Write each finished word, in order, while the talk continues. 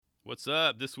What's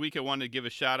up? This week I wanted to give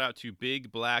a shout out to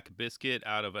Big Black Biscuit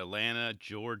out of Atlanta,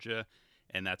 Georgia,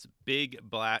 and that's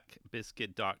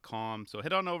bigblackbiscuit.com. So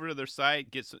head on over to their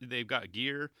site. They've got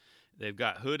gear, they've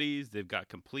got hoodies, they've got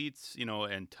completes,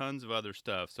 and tons of other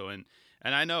stuff. And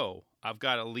I know I've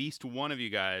got at least one of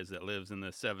you guys that lives in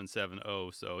the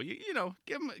 770. So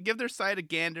give their site a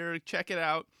gander, check it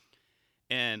out.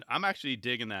 And I'm actually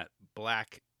digging that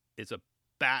black. It's a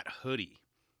bat hoodie.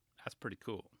 That's pretty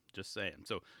cool. Just saying.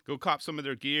 So go cop some of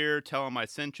their gear. Tell them I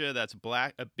sent you. That's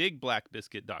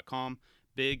bigblackbiscuit.com.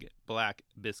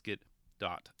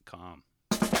 Bigblackbiscuit.com.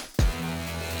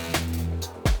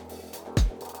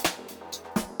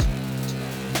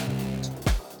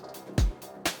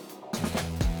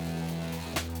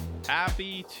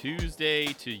 Happy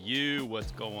Tuesday to you.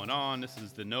 What's going on? This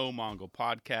is the No Mongol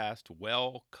Podcast.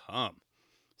 Welcome.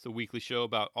 It's a weekly show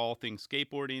about all things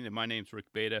skateboarding, and my name's Rick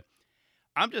Beta.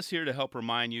 I'm just here to help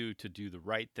remind you to do the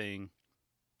right thing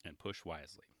and push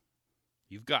wisely.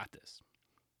 You've got this.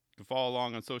 You can follow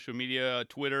along on social media,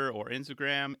 Twitter or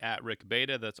Instagram at Rick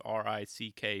Beta. That's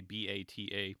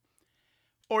RickBata.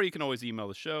 Or you can always email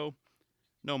the show,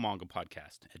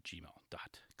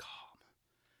 nomongolpodcast@gmail.com.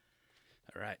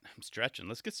 All right, I'm stretching.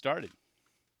 Let's get started.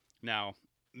 Now,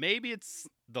 maybe it's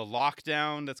the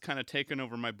lockdown that's kind of taken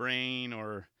over my brain,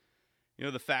 or,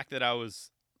 the fact that I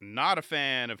was not a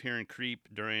fan of hearing Creep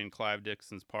during Clive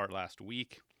Dixon's part last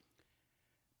week.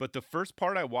 But the first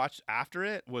part I watched after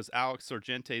it was Alex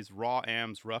Sorgente's Raw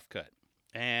Ams Rough Cut.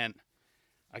 And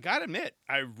I gotta admit,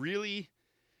 I really,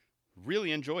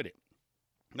 really enjoyed it.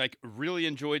 Like, really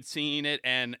enjoyed seeing it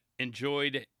and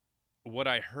enjoyed what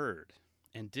I heard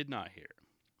and did not hear.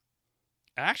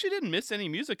 I actually didn't miss any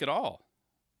music at all.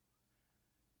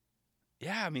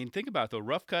 Yeah, I mean, think about it though.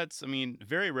 Rough cuts,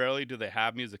 very rarely do they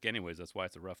have music anyways. That's why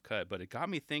it's a rough cut. But it got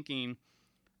me thinking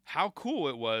how cool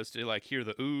it was to hear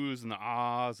the oohs and the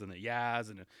ahs and the yas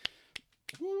and the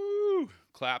woo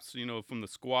claps, from the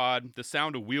squad, the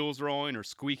sound of wheels rolling or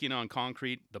squeaking on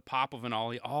concrete, the pop of an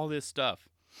ollie, all this stuff.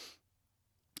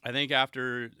 I think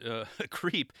after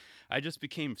Creep, I just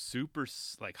became super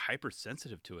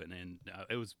hypersensitive to it, and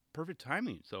it was perfect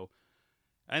timing. So,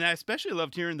 and I especially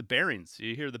loved hearing the bearings.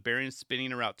 You hear the bearings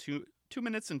spinning around 2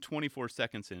 minutes and 24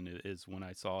 seconds in is when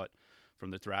I saw it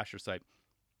from the Thrasher site.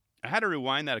 I had to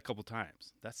rewind that a couple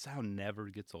times. That sound never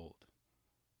gets old.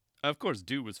 Of course,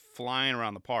 dude was flying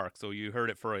around the park, so you heard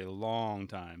it for a long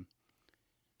time.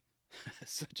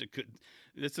 It's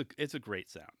a great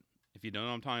sound. If you don't know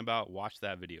what I'm talking about, watch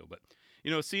that video. But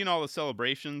seeing all the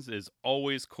celebrations is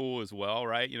always cool as well,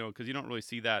 right? Because you don't really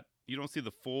see that. You don't see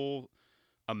the full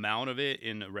amount of it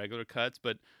in regular cuts.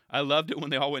 But I loved it when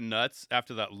they all went nuts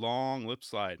after that long lip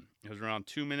slide. It was around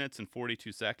 2 minutes and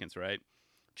 42 seconds, right?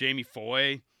 Jamie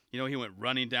Foy, he went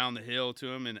running down the hill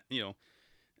to him, and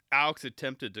Alex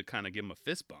attempted to kind of give him a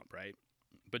fist bump, right?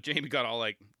 But Jamie got all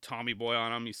like Tommy Boy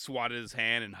on him. He swatted his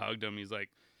hand and hugged him. He's like,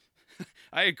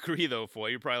 I agree though, Foy.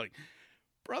 You're probably like,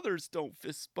 brothers don't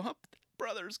fist bump.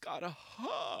 Brothers got a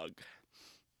hug.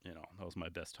 That was my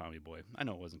best Tommy Boy. I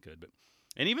know it wasn't good, but.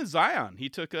 And even Zion, he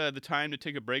took the time to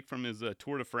take a break from his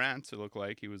Tour de France. It looked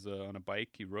like he was on a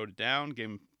bike. He rode it down, gave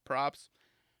him props.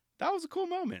 That was a cool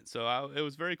moment. So it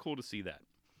was very cool to see that.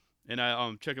 And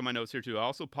I'm checking my notes here too. I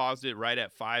also paused it right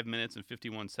at 5 minutes and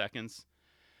 51 seconds.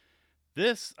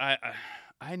 This, I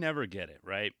never get it,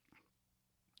 right?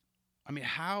 I mean,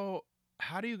 how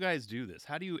do you guys do this?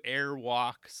 How do you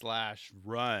airwalk /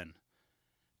 run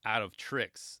out of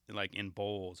tricks like in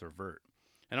bowls or vert?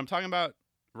 And I'm talking about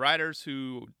riders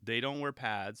who they don't wear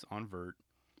pads on vert,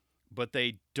 but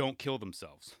they don't kill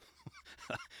themselves.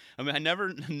 I mean, I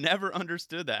never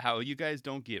understood that, how you guys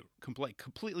don't get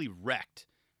completely wrecked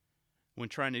when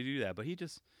trying to do that. But he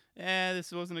just,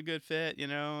 this wasn't a good fit,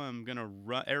 I'm going to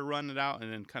air run it out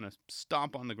and then kind of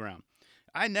stomp on the ground.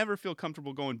 I never feel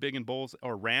comfortable going big in bowls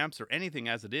or ramps or anything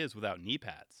as it is without knee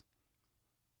pads.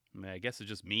 I mean, I guess it's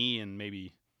just me and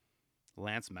maybe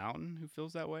Lance Mountain who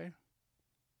feels that way.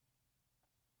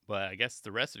 But I guess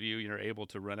the rest of you, you're able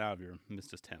to run out of your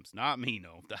missed attempts. Not me,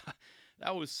 no.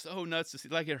 That was so nuts to see.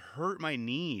 Like, it hurt my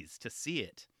knees to see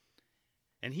it.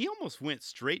 And he almost went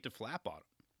straight to flat bottom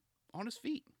on his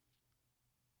feet.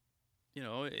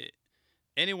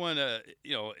 Anyone,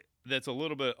 that's a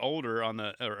little bit older on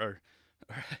the or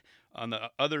on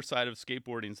the other side of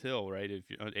skateboarding's hill, right? If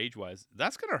you age-wise,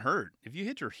 that's gonna hurt. If you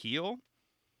hit your heel,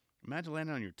 imagine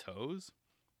landing on your toes.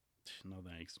 No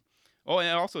thanks. Oh,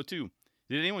 and also too,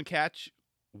 did anyone catch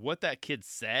what that kid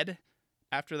said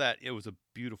after that? It was a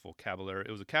beautiful caballero.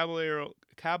 It was a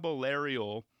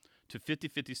caballero to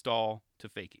 50-50 stall to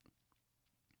faking.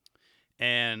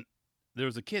 And there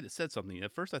was a kid that said something.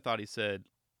 At first I thought he said,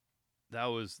 that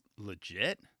was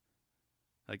legit.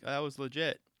 Like that was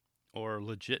legit or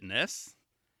legitness.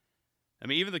 I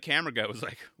mean, even the camera guy was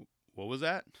like, "What was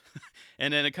that?"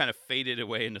 And then it kind of faded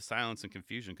away into silence and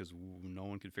confusion because no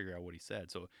one could figure out what he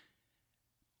said. So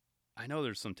I know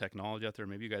there's some technology out there.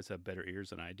 Maybe you guys have better ears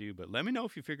than I do, but let me know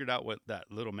if you figured out what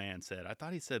that little man said. I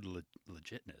thought he said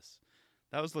legitness.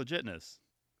 That was legitness.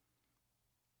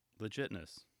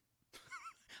 Legitness.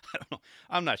 I don't know.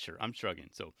 I'm not sure. I'm struggling.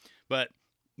 So, but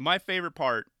my favorite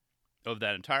part of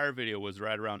that entire video was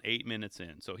right around 8 minutes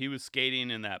in. So he was skating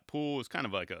in that pool. It was kind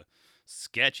of like a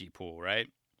sketchy pool, right?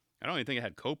 I don't even think it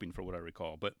had coping for what I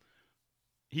recall, but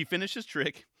he finished his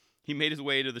trick. He made his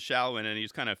way to the shallow end and he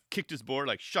just kind of kicked his board,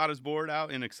 like shot his board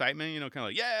out in excitement, kind of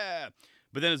like, yeah.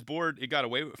 But then his board, it got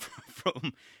away from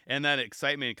him. And that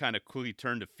excitement kind of quickly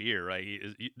turned to fear, right?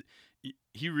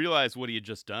 He realized what he had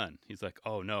just done. He's like,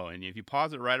 oh no. And if you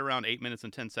pause it right around 8 minutes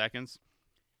and 10 seconds,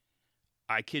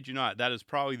 I kid you not, that is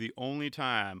probably the only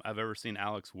time I've ever seen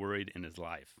Alex worried in his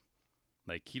life.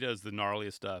 Like, he does the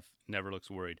gnarliest stuff, never looks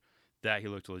worried. That he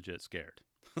looked legit scared.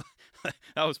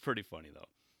 That was pretty funny, though.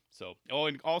 So,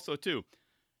 and also, too,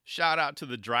 shout out to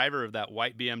the driver of that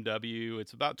white BMW.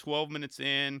 It's about 12 minutes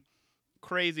in.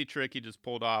 Crazy trick he just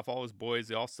pulled off. All his boys,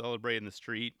 they all celebrate in the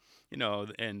street,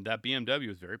 and that BMW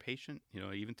was very patient.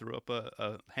 Even threw up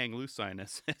a hang loose sign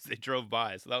as they drove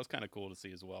by. So that was kind of cool to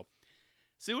see as well.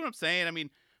 See what I'm saying? I mean,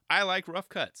 I like rough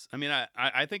cuts. I mean,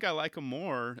 I think I like them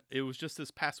more. It was just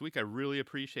this past week I really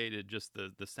appreciated just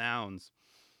the sounds.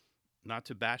 Not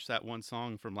to bash that one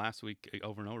song from last week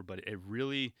over and over, but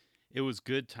it was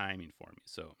good timing for me.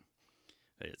 So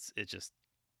it just,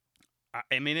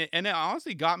 I mean, and it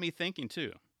honestly got me thinking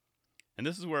too. And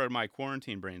this is where my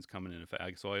quarantine brain's coming in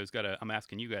effect. So I'm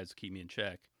asking you guys to keep me in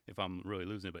check if I'm really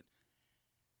losing it. But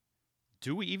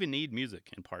do we even need music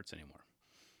in parts anymore?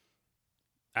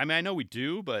 I mean, I know we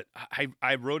do, but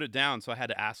I wrote it down, so I had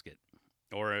to ask it.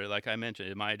 Or like I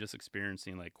mentioned, am I just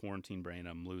experiencing like quarantine brain?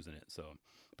 I'm losing it. So,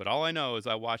 but all I know is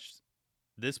I watched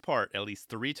this part at least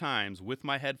 3 times with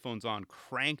my headphones on,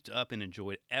 cranked up, and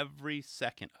enjoyed every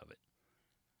second of it.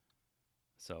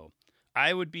 So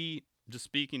I would be, just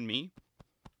speaking me,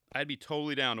 I'd be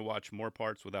totally down to watch more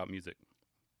parts without music.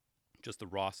 Just the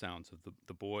raw sounds of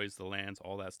the boys, the lands,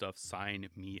 all that stuff. Sign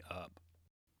me up.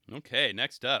 Okay,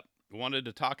 next up, we wanted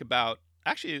to talk about,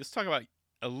 actually, let's talk about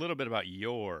a little bit about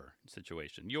your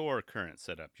situation, your current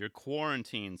setup, your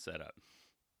quarantine setup.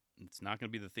 It's not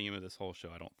going to be the theme of this whole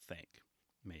show, I don't think.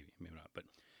 Maybe not. But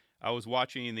I was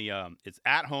watching it's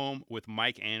At Home with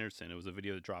Mike Anderson. It was a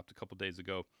video that dropped a couple days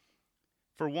ago.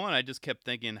 For one, I just kept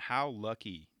thinking how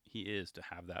lucky he is to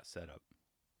have that setup.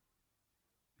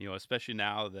 Especially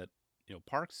now that,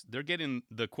 parks, they're getting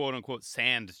the quote unquote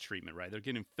sand treatment, right? They're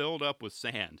getting filled up with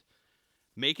sand,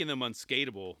 making them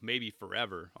unskateable maybe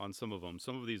forever on some of them.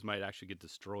 Some of these might actually get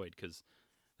destroyed because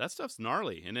that stuff's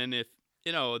gnarly. And then if,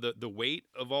 the weight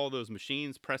of all those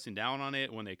machines pressing down on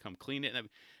it when they come clean it,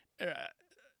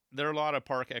 there are a lot of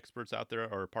park experts out there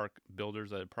or park builders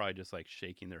that are probably just like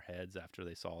shaking their heads after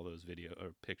they saw those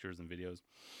pictures and videos.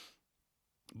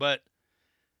 But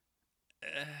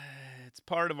it's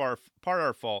part of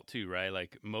our fault too, right?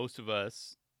 Like most of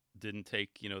us didn't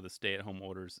take, the stay-at-home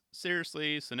orders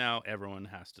seriously, so now everyone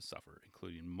has to suffer,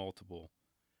 including multiple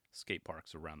skate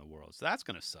parks around the world. So that's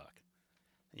going to suck.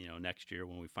 Next year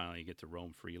when we finally get to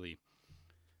roam freely.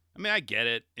 I mean, I get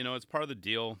it. It's part of the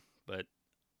deal, but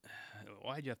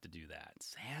why'd you have to do that?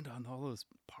 Sand on all those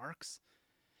parks?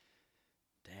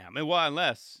 Damn. And well,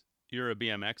 unless you're a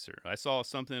BMXer. I saw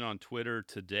something on Twitter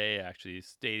today actually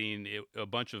stating a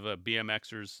bunch of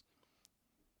BMXers,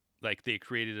 like they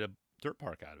created a dirt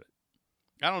park out of it.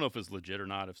 I don't know if it's legit or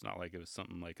not. If it's not like it was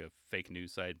something like a fake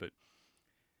news site, but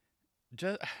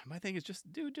my thing is just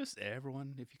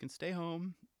everyone, if you can stay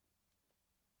home,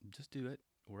 just do it.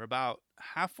 We're about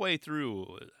halfway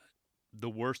through the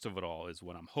worst of it all is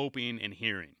what I'm hoping and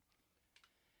hearing.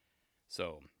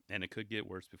 So, and it could get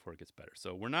worse before it gets better.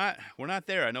 So we're not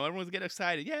there. I know everyone's getting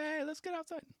excited. Yay, let's get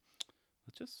outside.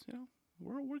 Let's just,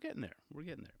 we're getting there. We're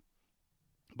getting there.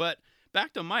 But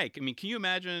back to Mike. I mean, can you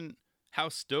imagine how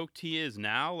stoked he is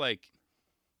now? Like,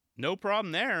 no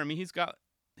problem there. I mean, he's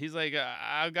like,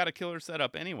 I've got a killer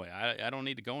setup anyway. I don't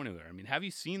need to go anywhere. I mean, have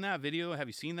you seen that video? Have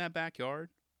you seen that backyard?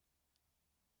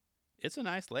 It's a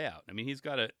nice layout. I mean, he's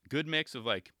got a good mix of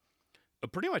like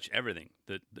pretty much everything.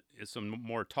 Some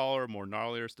more taller, more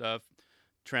gnarlier stuff.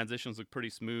 Transitions look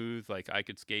pretty smooth. Like I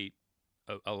could skate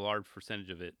a large percentage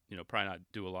of it. Probably not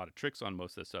do a lot of tricks on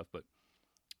most of this stuff,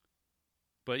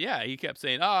 but yeah, he kept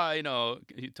saying,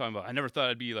 he's talking about, I never thought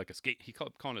I'd be like he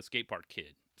kept calling it a skate park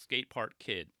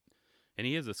kid. And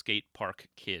he is a skate park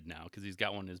kid now because he's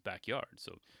got one in his backyard.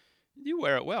 So you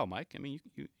wear it well, Mike. I mean,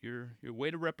 you're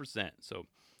way to represent. So,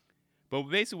 but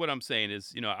basically, what I'm saying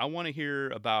is, I want to hear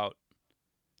about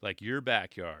like your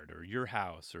backyard or your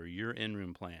house or your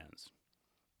in-room plans.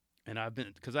 And I've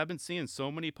been seeing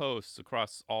so many posts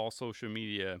across all social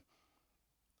media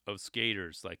of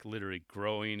skaters like literally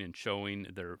growing and showing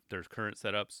their current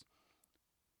setups.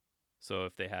 So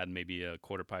if they had maybe a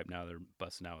quarter pipe, now they're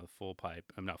busting out with a full pipe.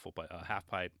 I'm not full pipe, a half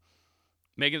pipe,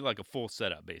 making it like a full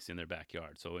setup basically in their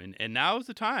backyard. So and now is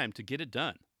the time to get it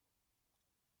done.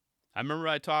 I remember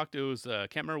I talked. It was I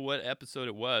can't remember what episode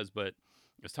it was, but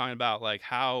it was talking about like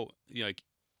how like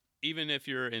even if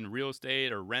you're in real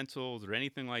estate or rentals or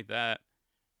anything like that,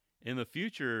 in the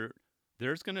future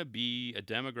there's going to be a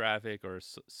demographic or a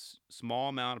small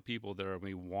amount of people that are going to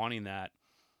be wanting that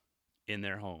in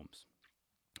their homes.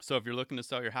 So if you're looking to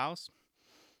sell your house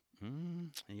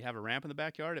and you have a ramp in the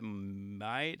backyard, it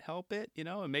might help it.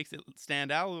 It makes it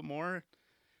stand out a little bit more.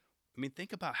 I mean,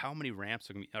 think about how many ramps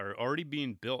are already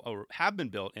being built or have been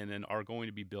built and then are going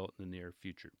to be built in the near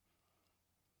future.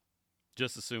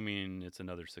 Just assuming it's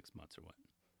another 6 months or what.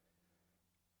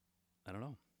 I don't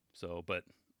know. So, but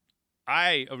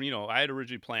I had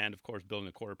originally planned, of course, building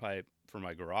a quarter pipe for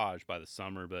my garage by the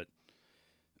summer, but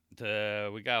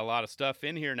we got a lot of stuff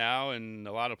in here now, and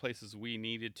a lot of places we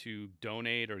needed to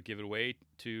donate or give it away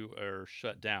to are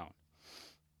shut down.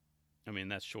 I mean,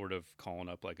 that's short of calling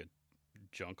up like a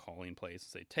junk hauling place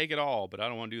and say, take it all, but I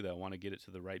don't want to do that. I want to get it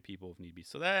to the right people if need be.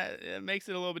 So that it makes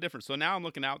it a little bit different. So now I'm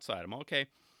looking outside. I'm okay,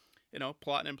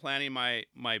 plotting and planning my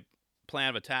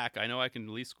plan of attack. I know I can at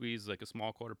least squeeze like a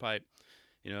small quarter pipe,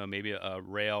 maybe a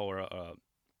rail or a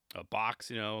box,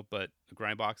 but a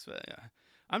grind box.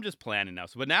 I'm just planning now.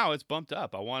 So, but now it's bumped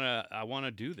up. I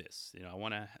wanna do this. I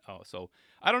wanna. Oh, so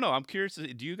I don't know. I'm curious.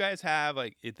 Do you guys have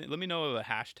like? Let me know a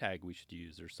hashtag we should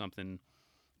use or something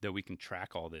that we can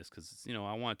track all this, because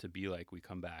I want it to be like we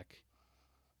come back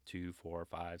 2, 4,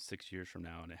 5, 6 years from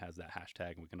now and it has that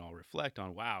hashtag and we can all reflect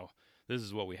on, wow, this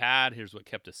is what we had. Here's what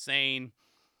kept us sane.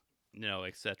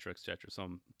 Et cetera, et cetera. So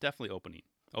I'm definitely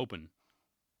open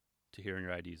to hearing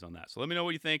your ideas on that. So let me know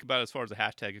what you think about it as far as a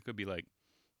hashtag. It could be like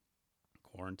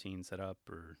quarantine setup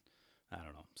or I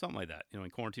don't know, something like that. In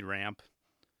quarantine ramp,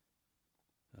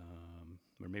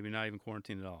 or maybe not even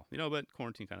quarantine at all. But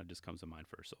quarantine kind of just comes to mind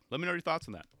first. So let me know your thoughts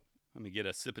on that. Let me get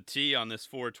a sip of tea on this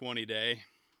 420 day.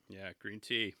 Yeah, green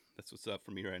tea. That's what's up for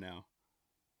me right now.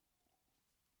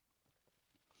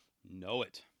 Know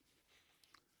it.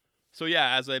 So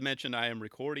yeah, as I mentioned, I am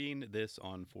recording this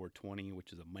on 420,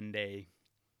 which is a Monday.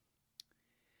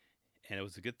 And it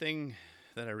was a good thing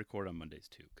that I record on Mondays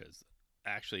too, because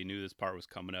I actually knew this part was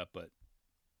coming up, but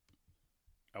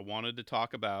I wanted to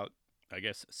talk about, I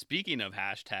guess, speaking of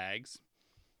hashtags,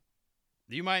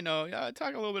 you might know,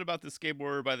 talk a little bit about this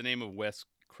skateboarder by the name of Wes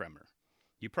Kremer.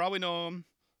 You probably know him.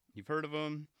 You've heard of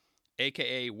him,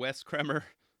 a.k.a. Wes Kremer,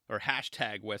 or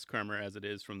hashtag Wes Kremer, as it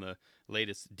is from the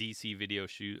latest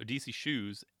DC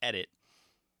Shoes edit.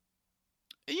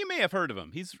 You may have heard of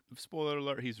him. Spoiler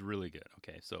alert, he's really good.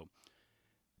 Okay, so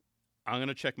I'm going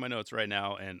to check my notes right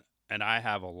now, and I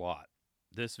have a lot.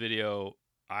 This video,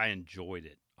 I enjoyed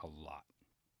it a lot.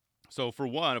 So for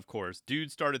one, of course,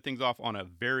 dude started things off on a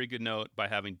very good note by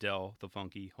having Del the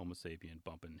Funky Homosapien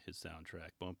bumping his soundtrack,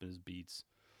 bumping his beats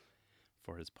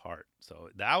for his part. So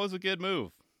that was a good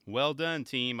move. Well done,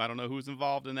 team. I don't know who's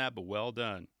involved in that, but well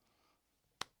done.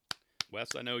 Wes,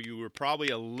 I know you were probably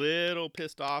a little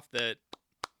pissed off that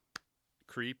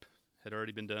Creep had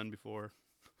already been done before.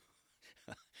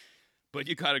 But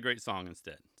you got a great song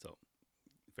instead. So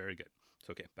very good.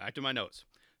 So, okay, back to my notes.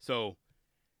 So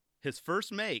his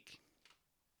first make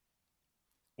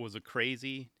was a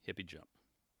crazy hippie jump.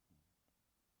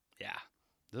 Yeah.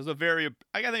 There's a very,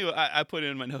 I put it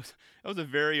in my notes. That was a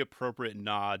very appropriate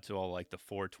nod to all like the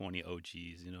 420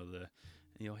 OGs, the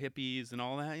hippies and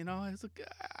all that. It's like,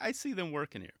 I see them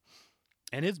working here.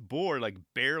 And his board like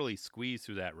barely squeezed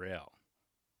through that rail.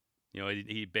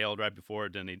 He bailed right before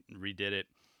it, then he redid it.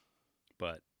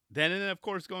 But then of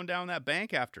course going down that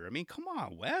bank after. I mean, come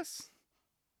on, Wes.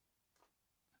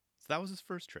 So that was his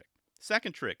first trick.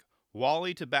 Second trick,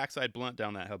 Wally to backside blunt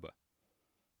down that hubba.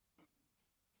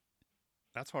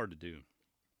 That's hard to do.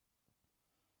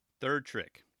 Third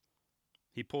trick,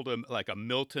 he pulled like a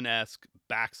Milton-esque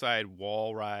backside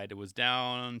wall ride. It was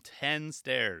down 10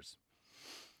 stairs.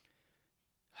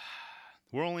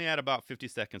 We're only at about 50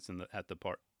 seconds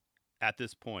at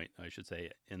this point, I should say,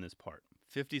 in this part.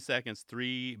 50 seconds,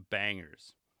 3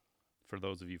 bangers for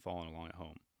those of you following along at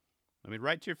home. I mean,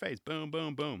 right to your face. Boom,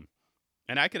 boom, boom.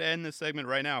 And I could end this segment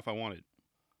right now if I wanted.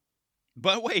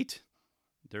 But wait.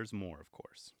 There's more, of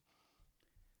course.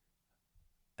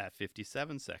 At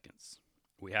 57 seconds.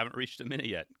 We haven't reached a minute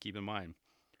yet, keep in mind.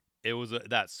 It was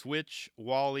that switch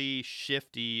Wally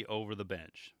shifty over the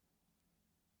bench.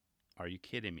 Are you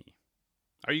kidding me?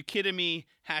 Are you kidding me?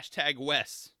 Hashtag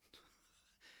Wes.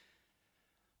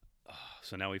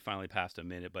 So now we finally passed a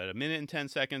minute, but a minute and 10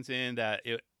 seconds in that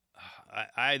it,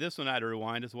 this one I had to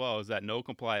rewind as well, is that no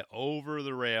comply over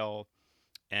the rail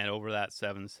and over that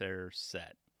 7-stair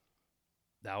set.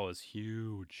 That was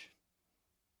huge.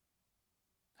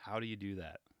 How do you do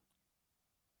that?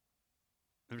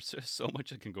 There's just so much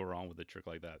that can go wrong with a trick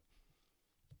like that.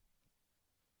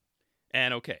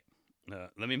 And okay,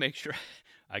 let me make sure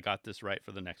I got this right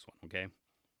for the next one, okay?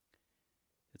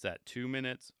 It's at 2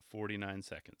 minutes, 49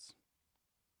 seconds.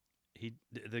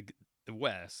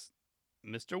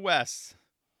 Mr. Wes,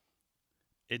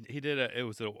 it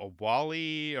was a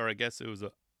Wally, or I guess it was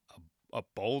a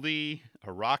Boldy,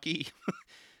 a Rocky.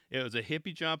 It was a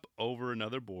hippie jump over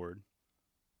another board,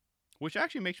 which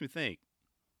actually makes me think,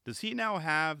 does he now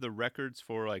have the records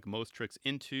for like most tricks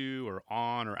into or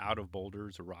on or out of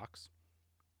boulders or rocks?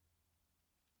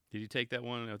 Did he take that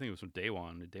one? I think it was from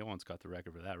Daewon. Daewon's got the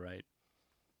record for that, right?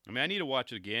 I mean, I need to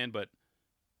watch it again,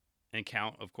 and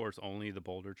count, of course, only the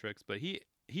boulder tricks. But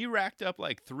he racked up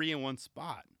like 3 in one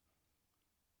spot.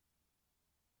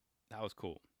 That was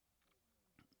cool.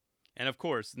 And of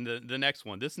course, the next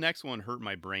one. This next one hurt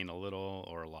my brain a little,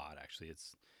 or a lot, actually.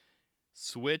 It's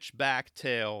switchback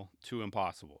tail to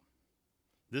impossible.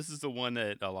 This is the one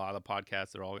that a lot of the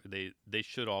podcasts they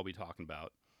should all be talking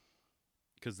about,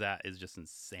 because that is just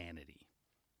insanity.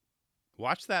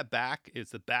 Watch that back.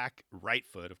 It's the back right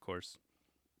foot, of course,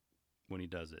 when he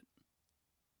does it.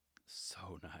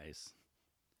 So nice.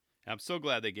 I'm so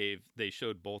glad they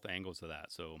showed both angles of that.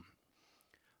 So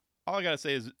all I gotta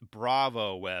say is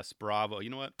bravo, Wes. Bravo. You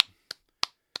know what?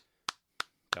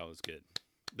 That was good.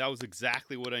 That was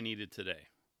exactly what I needed today.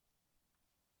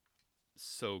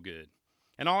 So good.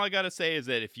 And all I gotta say is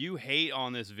that if you hate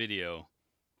on this video,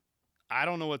 I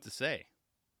don't know what to say.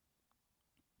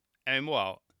 And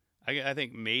well, I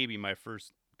think maybe my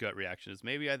first gut reaction is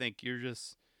maybe I think you're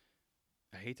just,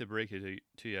 I hate to break it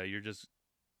to you,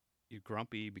 you're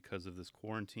grumpy because of this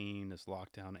quarantine, this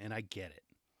lockdown, and I get it.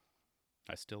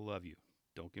 I still love you.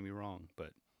 Don't get me wrong,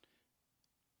 but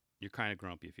you're kind of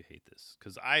grumpy if you hate this,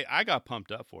 because I got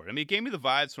pumped up for it. I mean, it gave me the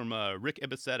vibes from Rick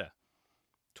Ibiceta,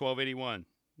 1281,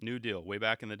 New Deal, way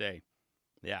back in the day.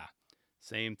 Yeah,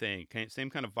 same thing, same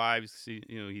kind of vibes.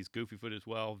 You know, he's goofy foot as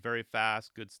well, very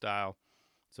fast, good style.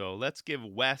 So let's give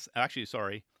Wes,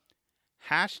 hashtag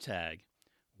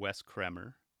Wes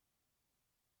Kremer.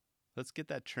 Let's get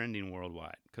that trending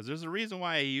worldwide, because there's a reason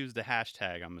why he used the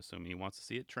hashtag. I'm assuming he wants to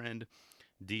see it trend.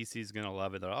 DC's gonna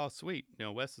love it. They're, oh, sweet. You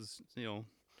know, Wes is,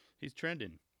 he's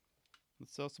trending.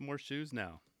 Let's sell some more shoes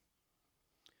now.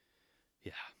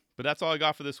 Yeah, but that's all I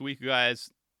got for this week, guys.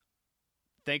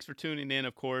 Thanks for tuning in,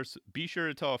 of course. Be sure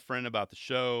to tell a friend about the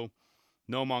show.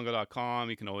 NoMongo.com.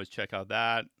 You can always check out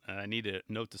that. I need to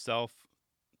note to self.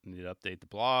 I need to update the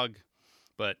blog.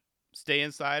 But stay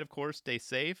inside, of course. Stay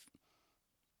safe.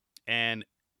 And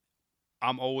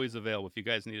I'm always available. If you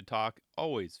guys need to talk,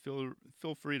 always feel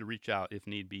free to reach out if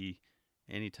need be,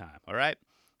 anytime. All right?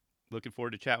 Looking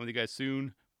forward to chatting with you guys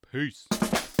soon. Peace.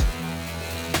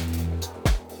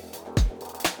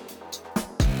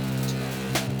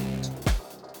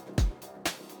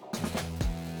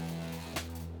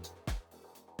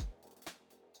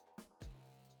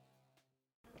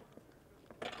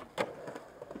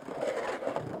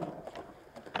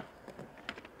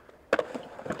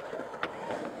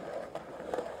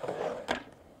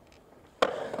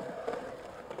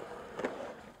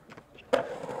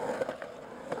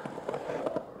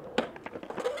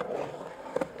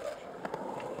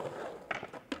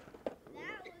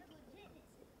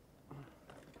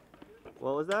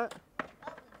 What was that?